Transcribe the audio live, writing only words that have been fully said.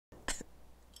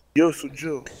Yo, so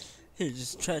Joe. Here,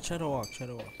 just try to walk,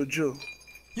 So Joe.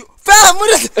 Yo, fam,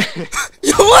 what is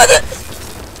Yo, what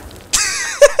is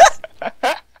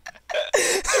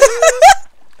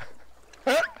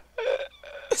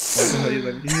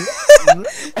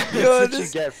Yo, That's what you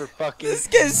get for fucking. this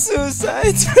guy's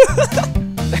suicide.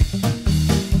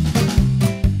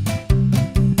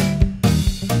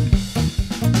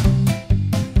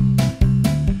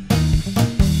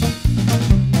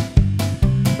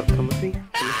 Come with me.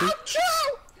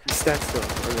 Stand still,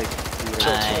 or like.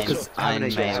 I'm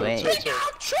on my way.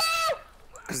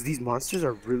 Because these monsters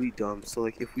are really dumb. So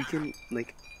like, if we can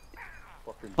like.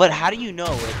 But how do you know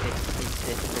if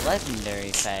it's legendary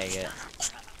faggot?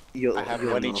 I have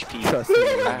 1 HP. Trust me.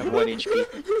 I have 1 HP.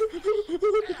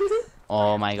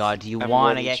 Oh my god, do you I'm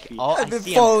want to 1 get? HP. Oh, I I've been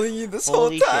see him. following you this whole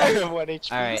Holy shit. I time. have 1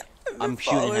 HP. All right, I'm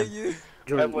shooting him. You.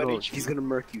 Jordan, one no, HP. he's gonna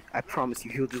murk you. I promise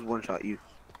you, he'll just one-shot you.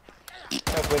 I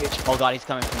have 1 HP. Oh god, he's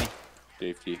coming for me.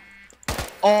 Safety.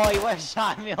 Oh, he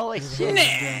one-shot me. Holy shit.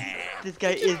 This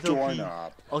guy is OP.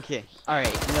 Doorknob. Okay, all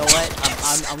right. You know what?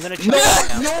 I'm gonna trust you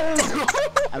now. No!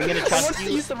 I'm gonna I trust wanted to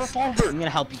you. use the revolver. I'm gonna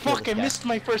help you kill Fuck, this I guy. missed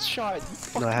my first shot. You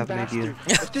fucking No, I have an idea.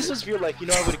 bastard. If this was real life, you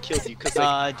know I would have killed you. Cause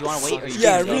like, Do you want to wait or you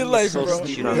Yeah, can go? real life, so bro.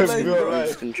 stupid. Real life, I'm bro.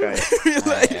 just gonna try it. Real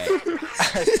life.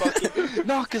 I fucking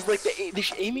no, cause like the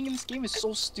aiming in this game is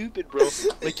so stupid, bro.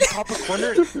 Like you pop a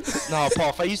corner. No, Paul,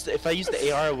 if I used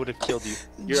the AR, I would have killed you.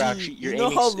 You're Gee, actually you aiming know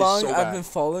how is long so I've bad. been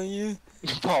following you?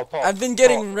 Paul, I've been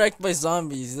getting wrecked by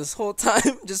zombies this whole time,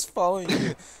 just following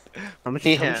you. How much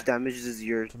damage is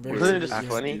your? Prepare to, That's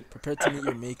funny. prepare to meet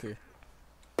your maker.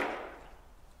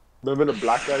 Remember the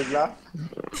black guy's laugh?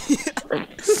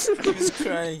 He's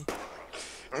crying.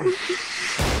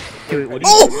 Wait, what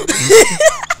Oh!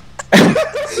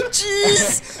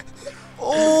 Jeez!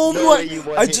 Oh No my! way you I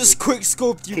one-hit just me. quick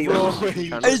scoped you, bro. No way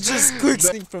you- I just quick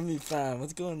scoped from you, fam.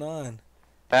 What's going on?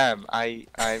 Bam, I'm.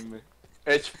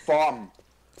 It's bomb.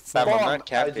 Bam, I'm Bomb, not as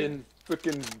capping. in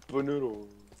freaking Bonuro.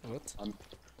 What?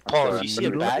 Paul, if you see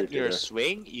a Bonuro bat right near a there.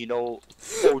 swing, you know.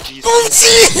 Oh jeez. Oh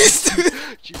jeez!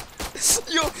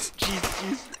 Yo!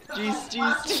 Jeez.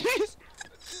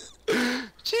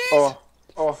 Jeez.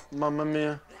 Oh, mamma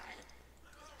mia.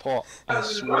 Paul, I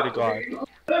swear to God.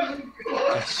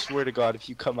 I swear to God, if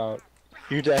you come out,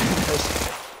 you're dead.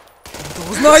 That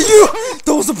was not you!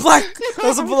 That was a black! That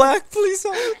was a black! Please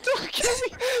help! Don't kill me!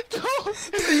 Don't!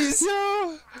 Please!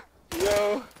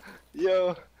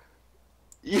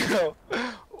 Yo!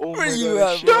 Oh Where my you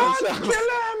God, at, shit, bro? what's up? Kill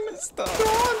him! Stop.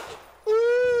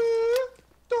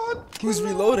 Don't Who's kill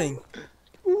him. reloading?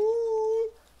 Ooh.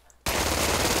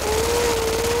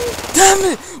 Damn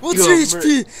it! What's Yo, your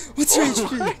HP? What's your Oh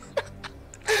HP? my-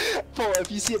 Paul,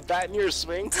 if you see a bat near a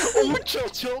swing, oh chill.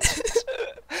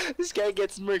 This guy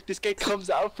gets murked. This guy comes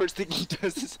out, first thing he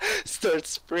does is start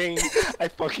spraying. I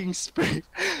fucking spray.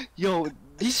 Yo,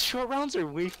 these short rounds are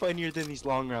way funnier than these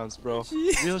long rounds, bro.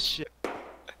 Real shit.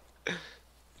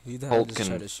 Who the hell just Hulk tried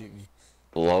can- to shoot me?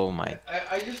 Blow my.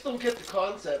 I just don't get the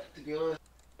concept, to be honest.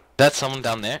 That's someone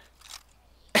down there.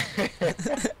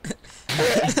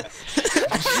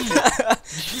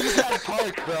 G's at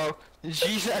park, bro.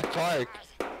 G's at park.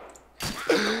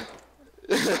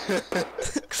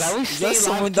 Cause I always Is that stay alive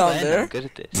someone till down the end. there? I'm good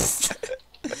at this.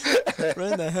 Right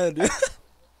in the head, dude.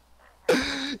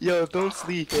 Yo, don't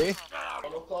sleep, eh?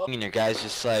 And your guy's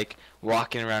just like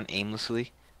walking around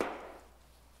aimlessly.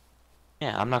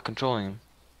 Yeah, I'm not controlling him.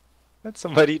 That's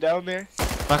somebody down there.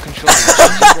 I'm not controlling him.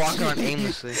 I'm just walking around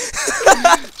aimlessly.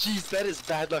 Jeez, that is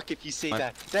bad luck if you say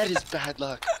that. That is bad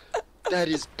luck. That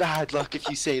is bad luck if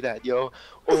you say that, yo.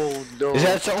 Oh no. Is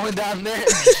that someone down there?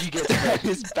 You get that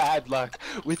is bad luck.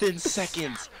 Within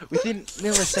seconds, within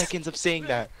milliseconds of saying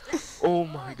that. Oh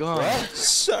my god.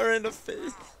 Shot her in the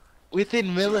face. Within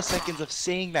milliseconds of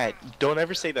saying that. Don't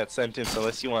ever say that sentence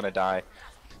unless you want to die.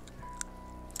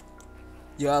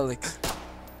 Yo, Alex.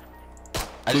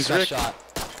 I just got Rick? shot.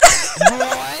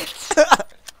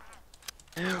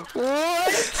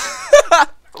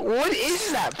 What? What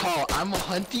is that, Paul? I'm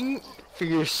hunting for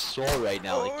your soul right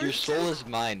now. Like your soul is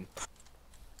mine.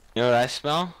 You know what I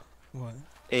smell? What?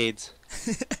 AIDS.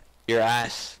 Your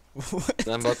ass. What?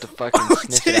 I'm about to fucking Oh,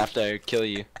 sniff dude. it after I kill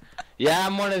you. Yeah,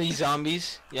 I'm one of these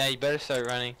zombies. Yeah, you better start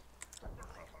running.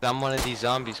 I'm one of these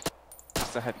zombies.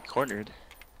 Must have you cornered.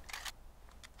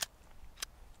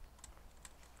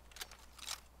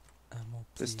 Ammo,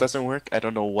 This please. doesn't work. I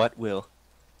don't know what will.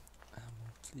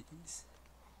 Ammo, please.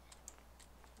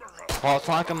 Paul, it's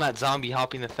not like I'm that zombie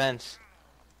hopping the fence.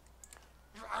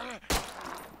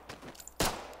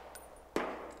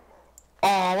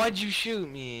 Oh, why'd you shoot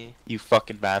me? You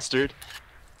fucking bastard.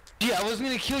 Yeah, I wasn't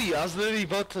gonna kill you. I was literally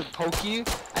about to poke you.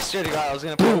 I I swear to God, I was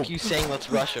gonna poke you saying let's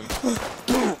rush him.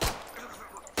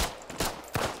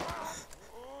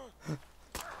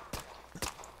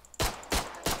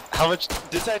 How much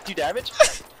does that do damage?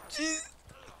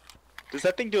 Does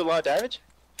that thing do a lot of damage?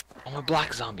 I'm a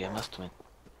black zombie, I must win.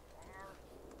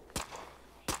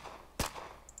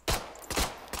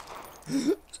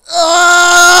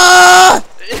 Ah!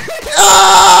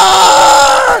 Ah!